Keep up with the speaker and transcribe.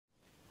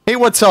Hey,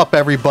 what's up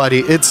everybody?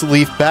 It's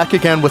Leaf back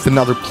again with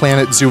another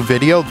Planet Zoo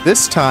video.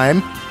 This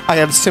time, I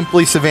have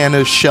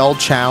SimplySavannah's shell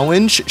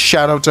challenge.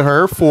 Shout out to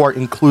her for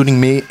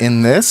including me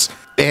in this.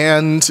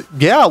 And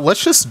yeah,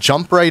 let's just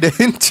jump right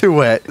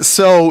into it.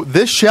 So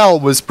this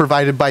shell was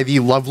provided by the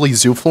lovely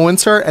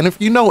Zoofluencer, and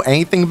if you know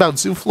anything about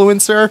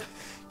Zoofluencer,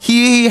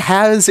 he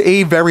has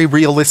a very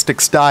realistic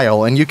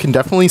style, and you can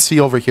definitely see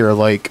over here,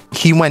 like,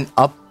 he went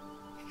up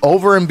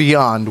over and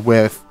beyond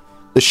with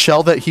the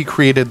shell that he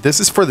created. This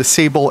is for the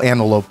Sable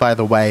Antelope, by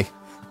the way.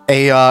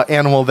 A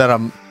animal that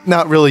I'm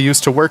not really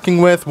used to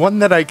working with. One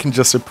that I can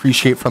just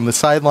appreciate from the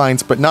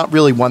sidelines, but not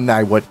really one that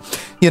I would,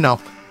 you know,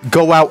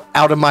 go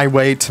out of my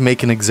way to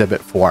make an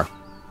exhibit for.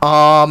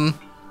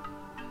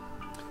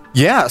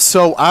 Yeah,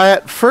 so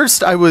at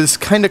first I was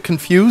kind of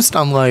confused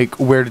on, like,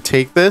 where to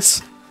take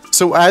this.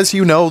 So as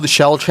you know, the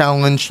shell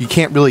challenge, you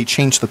can't really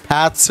change the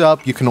paths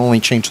up. You can only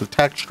change the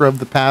texture of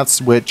the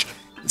paths, which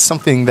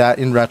something that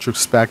in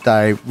retrospect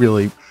I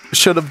really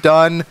should have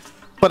done,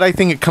 but I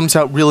think it comes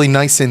out really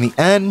nice in the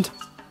end.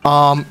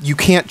 You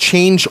can't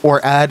change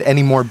or add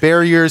any more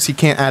barriers. You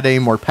can't add any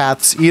more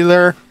paths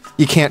either.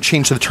 You can't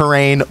change the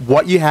terrain.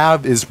 What you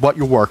have is what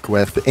you work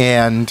with,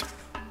 and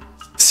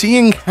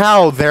seeing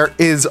how there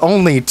is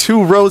only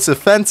 2 rows of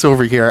fence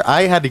over here,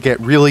 I had to get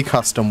really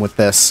custom with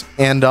this.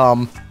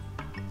 And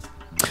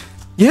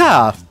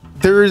yeah,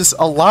 there's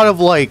a lot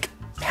of like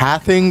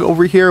pathing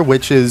over here,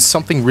 which is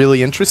something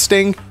really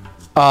interesting.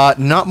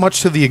 Not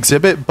much to the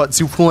exhibit, but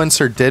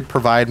Zoofluencer did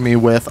provide me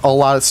with a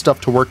lot of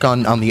stuff to work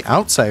on the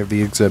outside of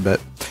the exhibit.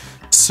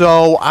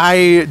 So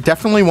I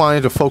definitely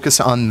wanted to focus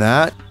on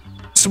that.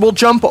 So we'll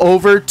jump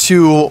over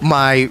to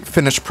my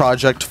finished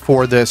project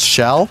for this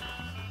shell,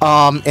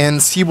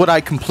 and see what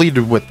I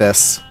completed with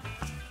this.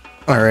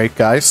 Alright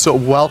guys, so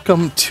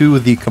welcome to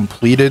the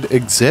completed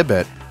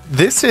exhibit.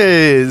 This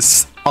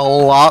is a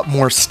lot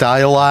more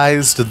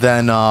stylized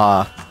than,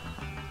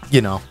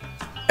 you know,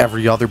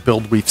 every other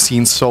build we've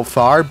seen so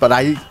far, but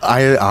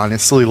I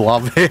honestly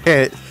love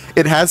it.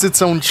 It has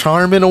its own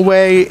charm in a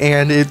way,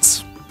 and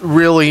it's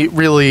really,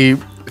 really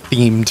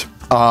themed.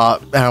 I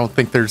don't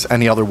think there's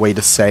any other way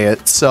to say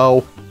it.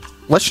 So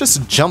let's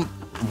just jump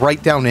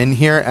right down in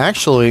here.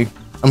 Actually,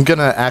 I'm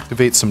gonna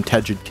activate some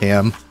Tegid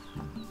Cam.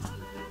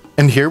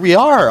 And here we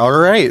are.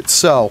 Alright,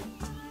 so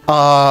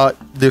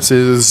this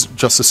is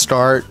just a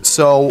start.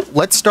 So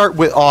let's start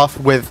off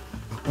with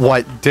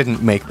what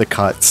didn't make the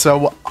cut.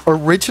 So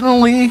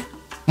originally,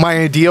 my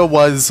idea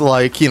was,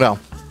 like, you know,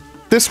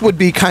 this would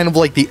be kind of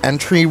like the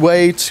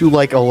entryway to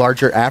like a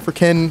larger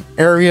African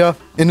area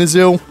in a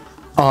zoo.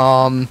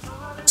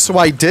 So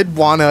I did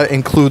want to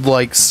include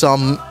like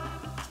some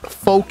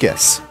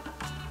focus.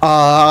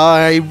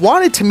 I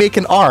wanted to make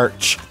an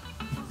arch,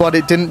 but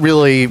it didn't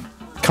really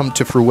come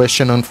to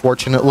fruition,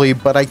 unfortunately.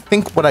 But I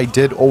think what I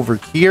did over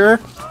here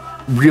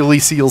really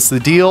seals the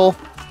deal.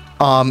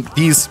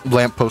 These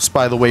lampposts,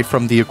 by the way,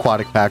 from the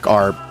aquatic pack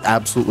are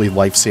absolutely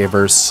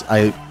lifesavers.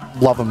 I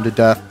love them to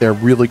death. They're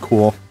really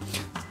cool.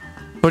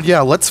 But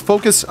yeah, let's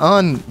focus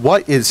on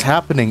what is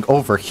happening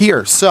over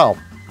here. So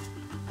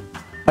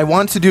I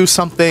want to do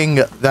something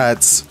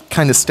that's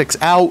kind of sticks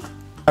out.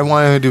 I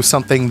want to do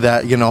something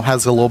that, you know,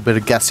 has a little bit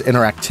of guest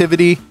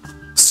interactivity.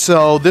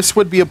 So this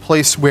would be a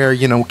place where,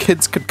 you know,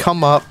 kids could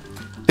come up.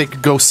 They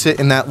could go sit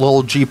in that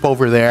little Jeep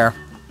over there.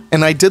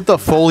 And I did the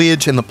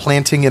foliage and the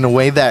planting in a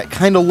way that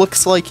kind of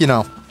looks like, you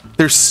know,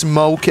 there's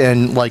smoke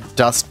and like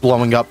dust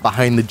blowing up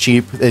behind the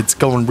Jeep. It's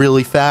going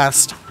really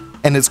fast,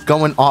 and it's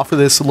going off of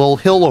this little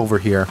hill over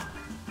here.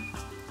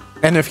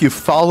 And if you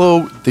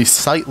follow the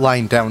sight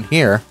line down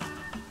here,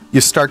 you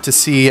start to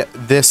see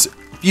this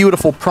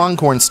beautiful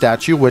pronghorn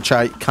statue, which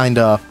I kind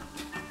of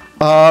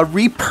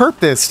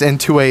repurposed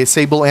into a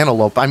Sable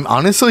Antelope. I'm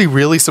honestly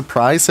really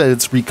surprised that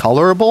it's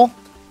recolorable,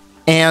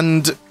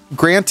 and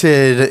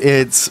granted,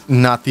 it's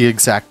not the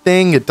exact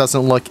thing. It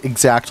doesn't look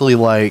exactly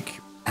like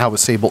how a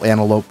Sable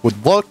Antelope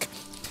would look,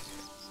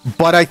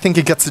 but I think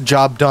it gets the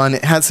job done.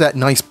 It has that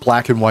nice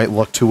black and white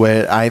look to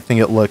it. I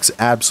think it looks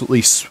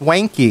absolutely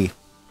swanky.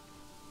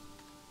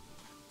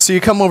 So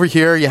you come over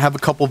here, you have a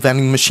couple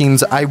vending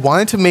machines. I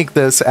wanted to make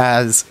this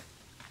as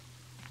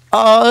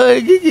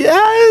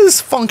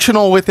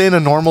functional within a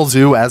normal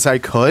zoo as I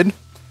could.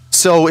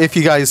 So if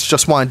you guys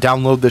just want to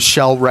download the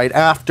shell right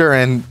after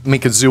and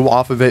make a zoo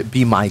off of it,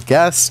 be my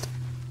guest.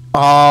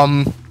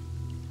 But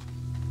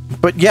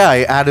yeah,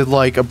 I added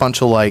like a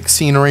bunch of like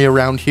scenery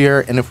around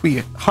here, and if we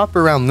hop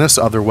around this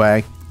other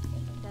way,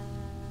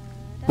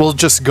 we'll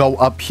just go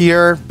up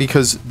here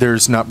because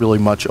there's not really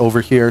much over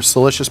here.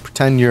 So let's just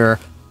pretend you're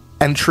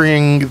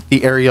entering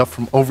the area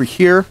from over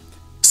here.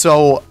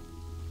 So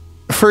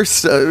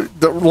first,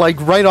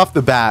 like right off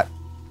the bat,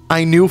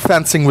 I knew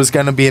fencing was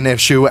going to be an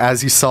issue,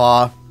 as you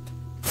saw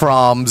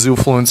from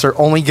Zoofluencer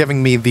only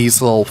giving me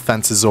these little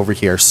fences over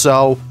here.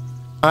 So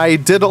I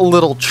did a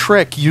little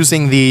trick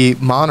using the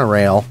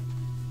monorail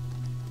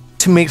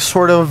to make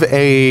sort of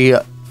a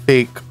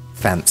fake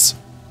fence.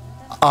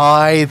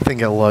 I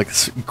think it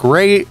looks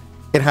great.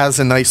 It has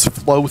a nice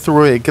flow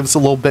through it. It gives a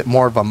little bit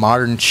more of a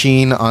modern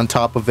sheen on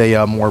top of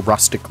a more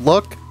rustic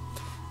look.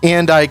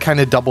 And I kind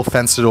of double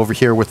fenced it over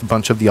here with a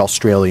bunch of the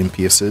Australian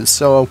pieces.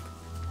 So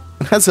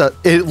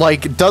it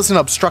like doesn't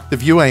obstruct the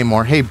view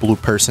anymore. Hey, blue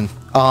person.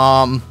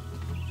 And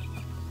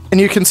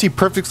you can see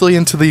perfectly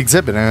into the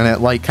exhibit, and it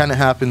like kind of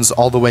happens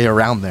all the way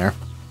around there.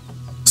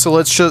 So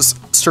let's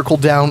just circle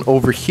down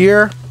over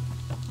here.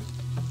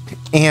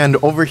 And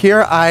over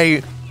here,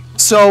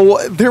 so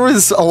there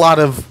was a lot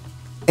of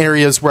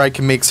areas where I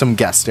can make some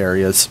guest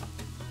areas.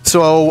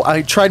 So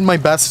I tried my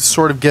best to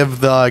sort of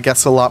give the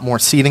guests a lot more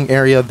seating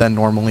area than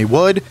normally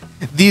would.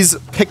 These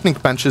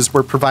picnic benches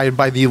were provided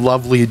by the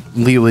lovely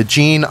Leela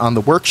Jean on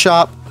the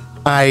workshop.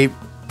 I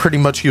pretty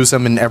much use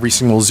them in every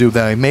single zoo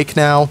that I make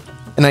now,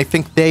 and I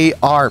think they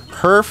are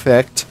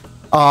perfect.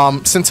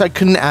 Since I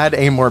couldn't add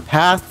any more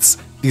paths,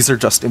 these are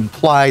just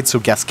implied, so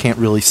guests can't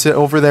really sit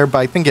over there, but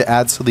I think it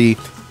adds to the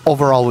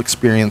overall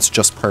experience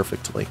just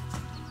perfectly.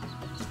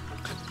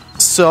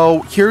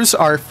 So here's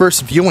our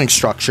first viewing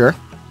structure.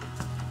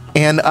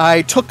 And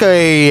I took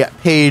a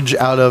page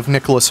out of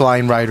Nicholas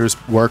Lionrider's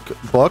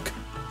workbook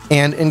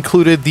and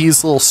included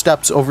these little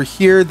steps over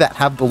here that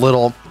have the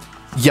little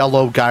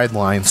yellow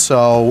guidelines.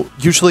 So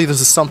usually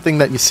this is something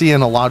that you see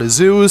in a lot of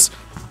zoos,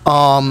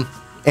 and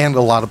a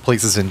lot of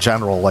places in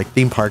general, like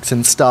theme parks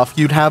and stuff.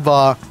 You'd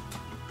have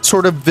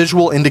sort of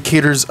visual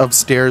indicators of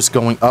stairs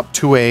going up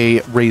to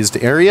a raised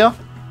area.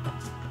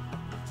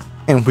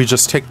 And we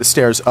just take the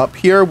stairs up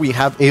here. We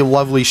have a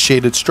lovely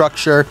shaded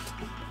structure.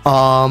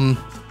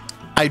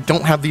 I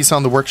don't have these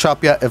on the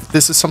workshop yet. If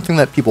this is something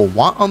that people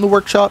want on the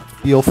workshop,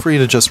 feel free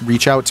to just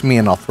reach out to me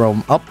and I'll throw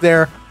them up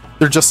there.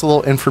 They're just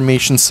little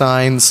information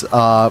signs,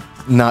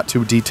 not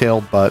too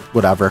detailed, but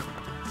whatever.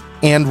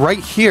 And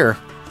right here,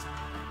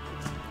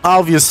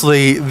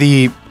 obviously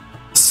the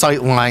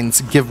sight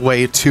lines give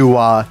way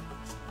to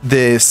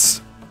this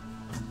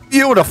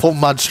beautiful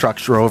mud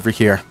structure over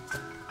here.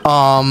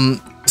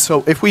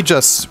 So if we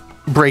just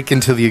break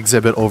into the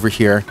exhibit over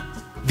here,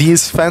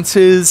 these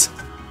fences,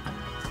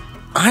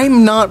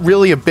 I'm not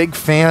really a big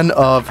fan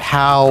of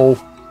how,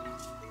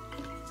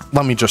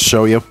 let me just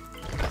show you,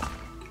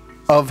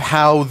 of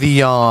how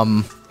the,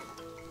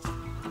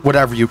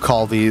 whatever you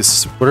call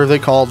these, what are they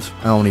called?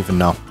 I don't even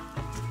know.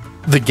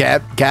 The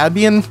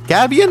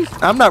Gabion?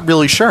 I'm not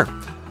really sure.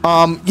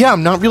 Yeah,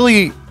 I'm not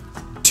really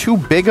too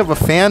big of a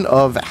fan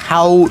of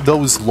how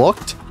those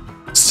looked,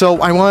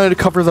 so I wanted to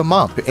cover them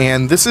up,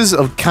 and this is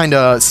a kind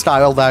of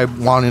style that I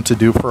wanted to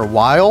do for a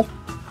while.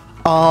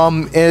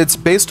 It's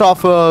based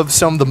off of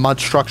some of the mud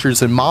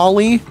structures in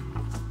Mali.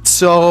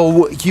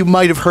 So you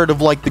might have heard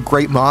of like the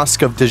Great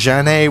Mosque of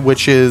Djenné,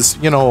 which is,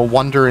 you know, a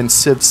wonder in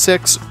Civ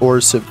 6 or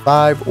Civ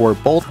 5 or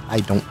both. I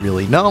don't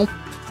really know.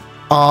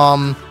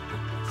 And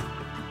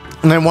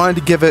I wanted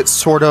to give it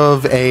sort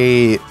of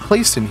a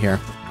place in here.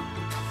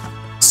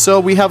 So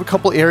we have a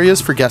couple areas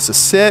for guests to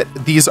sit.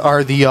 These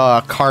are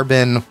the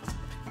carbon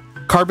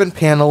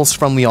panels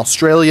from the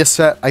Australia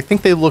set. I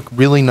think they look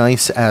really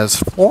nice as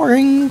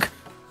flooring.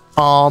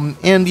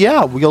 And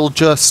yeah, we'll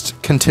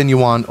just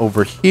continue on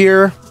over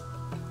here.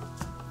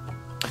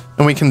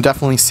 And we can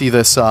definitely see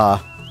this,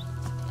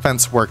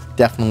 fence work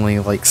definitely,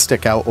 like,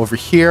 stick out over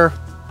here.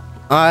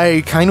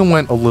 I kind of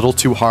went a little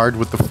too hard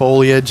with the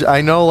foliage. I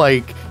know,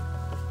 like,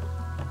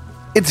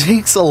 it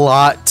takes a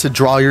lot to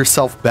draw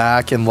yourself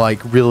back and,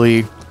 like,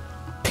 really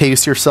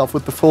pace yourself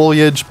with the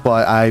foliage,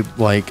 but I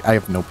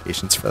have no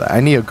patience for that. I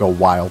need to go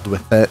wild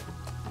with it.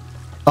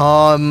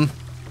 And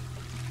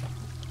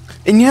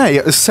yeah, I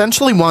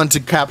essentially wanted to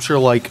capture,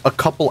 like, a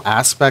couple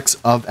aspects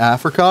of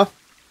Africa.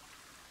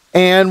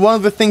 And one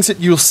of the things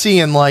that you'll see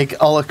in, like,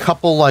 a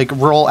couple, like,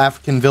 rural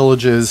African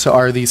villages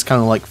are these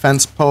kind of, like,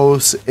 fence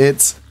posts.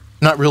 It's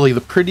not really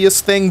the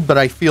prettiest thing, but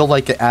I feel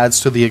like it adds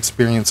to the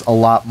experience a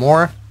lot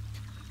more.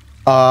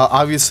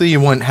 Obviously,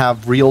 you wouldn't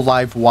have real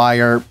live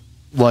wire,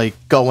 like,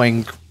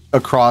 going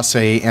across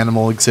a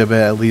animal exhibit.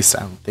 At least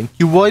I don't think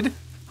you would.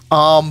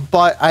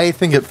 But I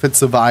think it fits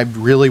the vibe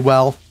really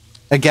well.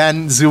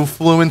 Again,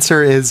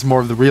 Zoofluencer is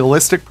more of the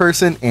realistic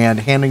person, and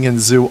handing in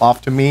Zoo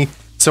off to me,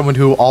 someone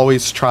who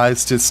always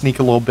tries to sneak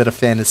a little bit of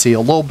fantasy, a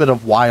little bit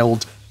of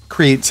wild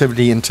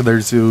creativity into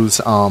their zoos.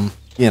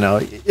 You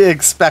know,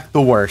 expect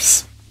the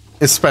worst,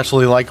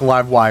 especially like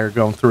live wire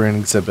going through an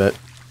exhibit.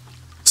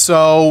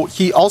 So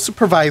he also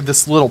provided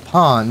this little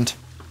pond,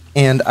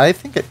 and I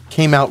think it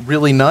came out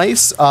really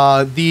nice.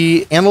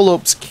 The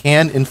antelopes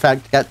can, in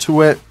fact, get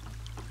to it,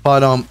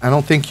 but I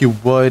don't think you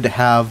would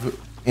have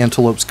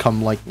antelopes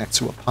come like next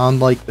to a pond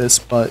like this,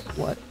 but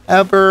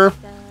whatever.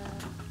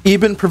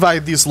 Eben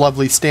provided these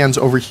lovely stands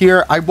over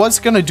here. I was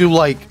gonna do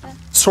like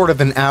sort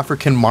of an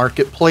African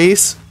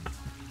marketplace,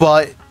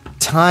 but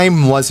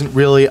time wasn't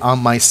really on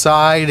my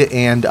side,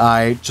 and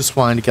I just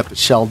wanted to get the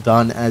shell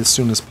done as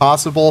soon as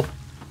possible.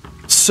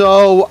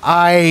 So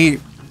I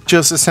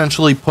just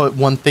essentially put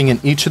one thing in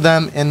each of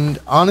them, and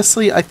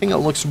honestly, I think it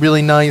looks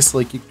really nice.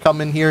 Like, you come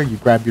in here, you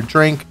grab your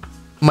drink.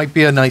 Might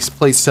be a nice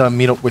place to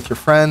meet up with your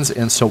friends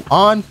and so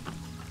on.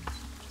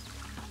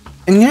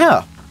 And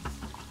yeah,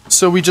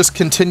 so we just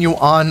continue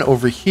on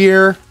over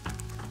here.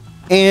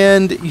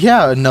 And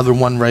yeah, another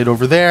one right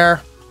over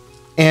there.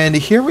 And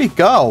here we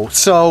go.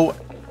 So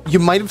you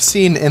might have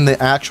seen in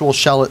the actual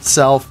shell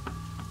itself,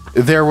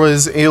 there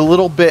was a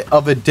little bit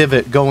of a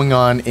divot going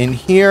on in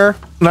here.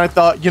 And I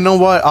thought, you know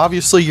what?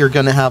 Obviously, you're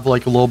going to have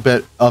like a little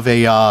bit of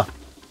a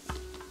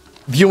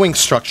viewing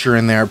structure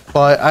in there.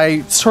 But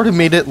I sort of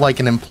made it like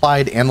an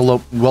implied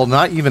antelope. Well,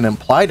 not even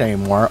implied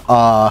anymore.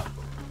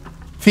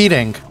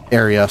 Feeding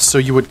area. So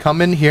you would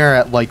come in here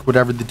at like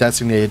whatever the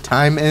designated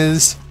time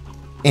is.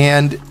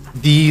 And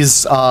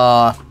these...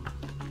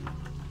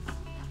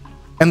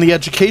 and the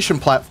education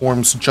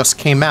platforms just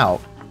came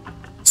out.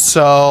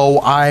 So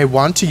I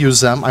want to use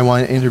them. I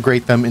want to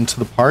integrate them into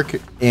the park.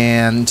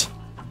 And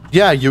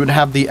yeah, you would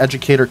have the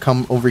educator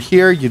come over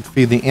here. You'd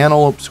feed the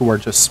antelopes who are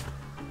just...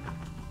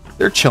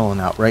 they're chilling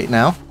out right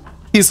now.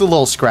 He's a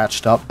little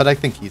scratched up, but I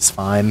think he's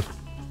fine.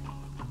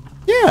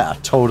 Yeah,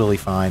 totally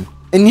fine.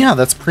 And yeah,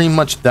 that's pretty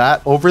much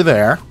that over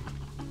there.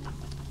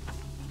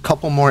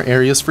 Couple more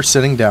areas for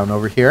sitting down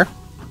over here.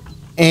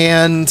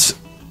 And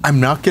I'm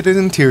not good at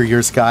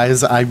interiors,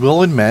 guys, I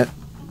will admit.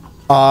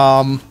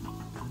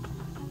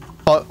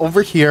 But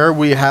over here,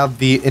 we have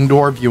the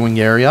indoor viewing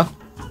area.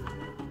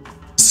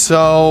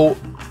 So,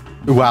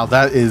 wow,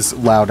 that is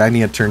loud. I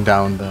need to turn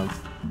down the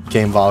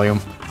game volume.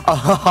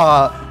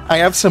 I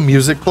have some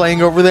music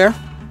playing over there.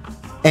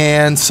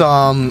 And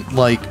some,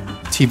 like,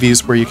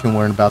 TVs where you can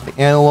learn about the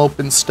antelope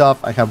and stuff.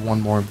 I have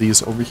one more of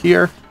these over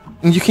here.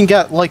 And you can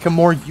get, like, a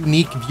more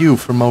unique view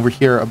from over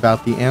here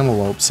about the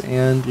antelopes.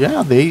 And,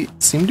 yeah, they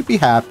seem to be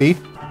happy.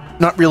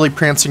 Not really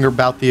prancing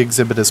about the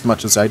exhibit as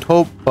much as I'd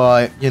hope,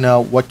 but, you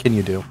know, what can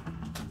you do?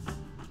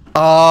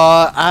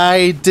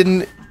 I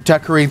didn't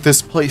decorate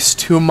this place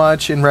too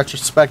much. In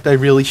retrospect, I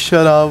really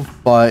should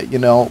have, but, you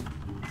know,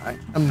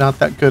 I'm not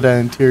that good at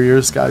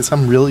interiors, guys.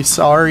 I'm really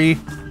sorry.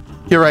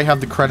 Here I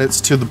have the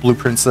credits to the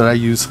blueprints that I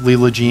use,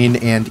 Leela Jean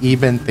and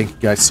Eben. Thank you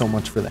guys so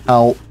much for the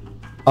help.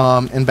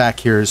 And back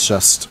here is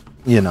just,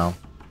 you know,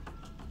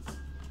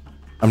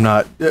 I'm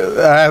not,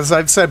 as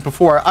I've said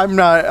before, I'm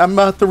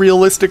not the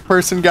realistic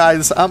person,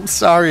 guys. I'm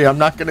sorry, I'm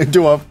not gonna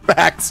do a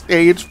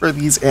backstage for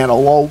these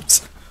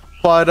antelopes.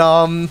 But,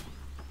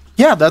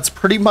 yeah, that's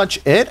pretty much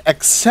it,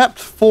 except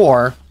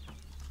for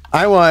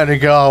I wanted to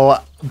go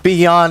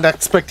beyond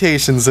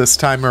expectations this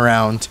time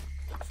around.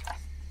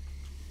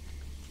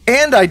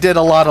 And I did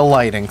a lot of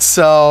lighting,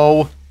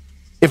 so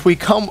if we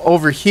come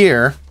over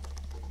here,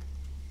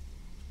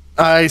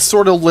 I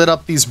sort of lit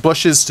up these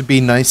bushes to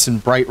be nice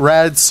and bright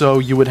red, so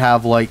you would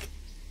have, like,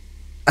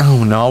 I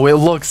don't know, it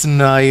looks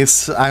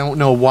nice. I don't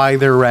know why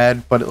they're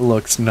red, but it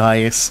looks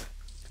nice.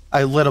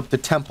 I lit up the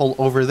temple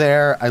over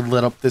there. I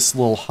lit up this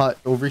little hut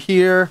over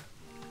here.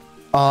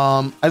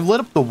 I lit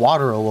up the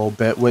water a little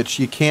bit, which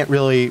you can't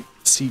really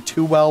see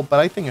too well, but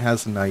I think it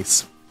has a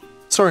nice,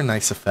 sort of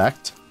nice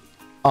effect.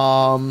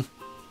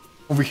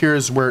 Over here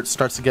is where it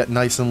starts to get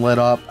nice and lit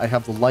up. I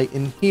have the light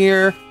in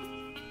here.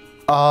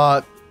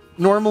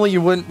 Normally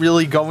you wouldn't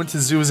really go into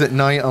zoos at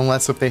night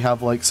unless if they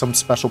have like some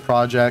special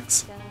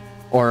projects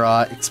or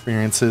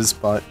experiences,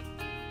 but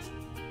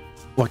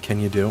what can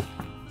you do?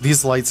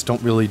 These lights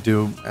don't really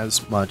do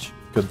as much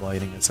good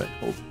lighting as I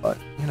hope, but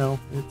you know,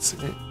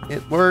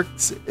 it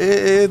works.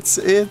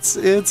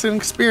 It's an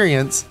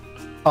experience.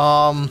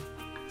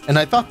 And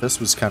I thought this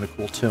was kind of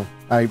cool too.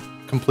 I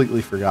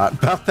completely forgot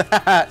about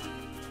that.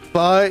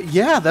 But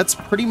yeah, that's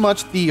pretty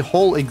much the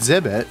whole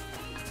exhibit.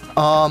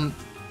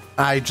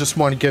 I just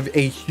want to give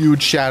a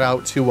huge shout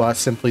out to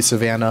Simply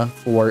Savannah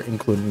for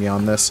including me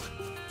on this.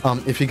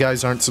 If you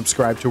guys aren't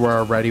subscribed to her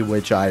already,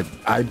 which I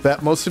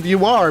bet most of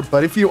you are,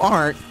 but if you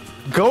aren't,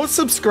 go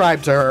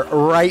subscribe to her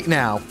right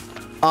now.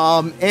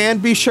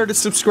 And be sure to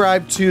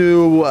subscribe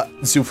to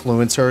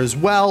Zoofluencer as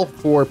well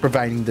for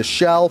providing the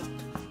shell.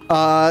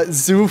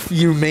 Zoof,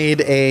 you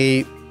made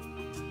a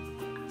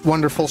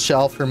wonderful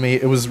shell for me.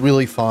 It was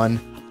really fun.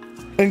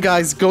 And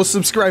guys, go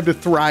subscribe to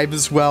Thrive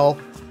as well.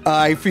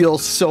 I feel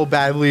so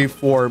badly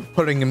for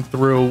putting him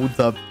through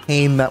the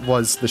pain that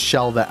was the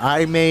shell that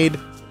I made.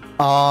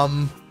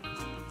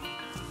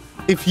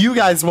 If you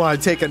guys want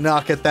to take a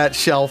knock at that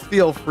shell,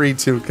 feel free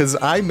to, because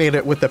I made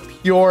it with a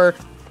pure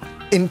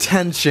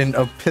intention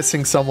of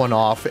pissing someone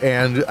off,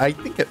 and I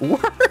think it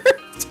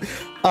worked.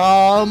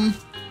 And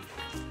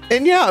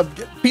yeah,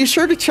 be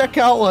sure to check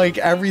out, like,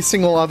 every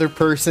single other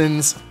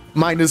person's.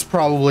 Mine is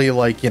probably,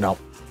 like, you know,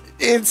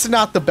 it's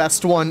not the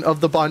best one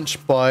of the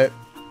bunch, but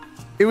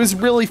it was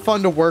really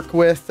fun to work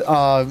with.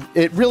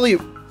 It really,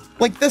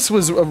 like, this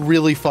was a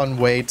really fun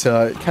way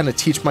to kind of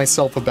teach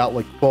myself about,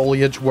 like,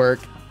 foliage work,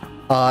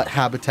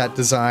 habitat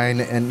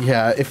design, and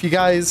yeah, if you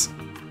guys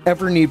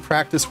ever need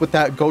practice with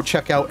that, go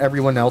check out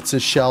everyone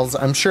else's shells.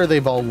 I'm sure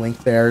they've all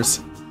linked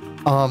theirs,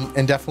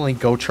 and definitely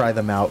go try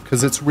them out,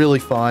 because it's really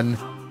fun.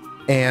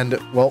 And,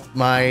 well,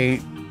 my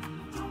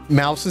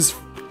mouse is...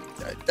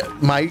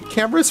 my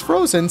camera is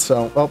frozen,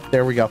 so... oh,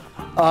 there we go.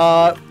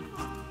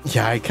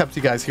 Yeah, I kept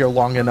you guys here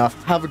long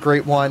enough. Have a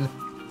great one.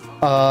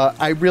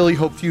 I really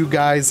hope you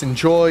guys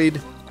enjoyed,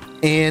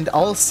 and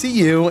I'll see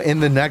you in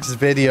the next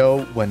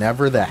video,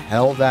 whenever the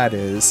hell that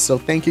is. So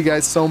thank you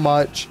guys so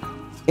much,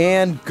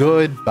 and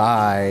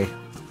goodbye.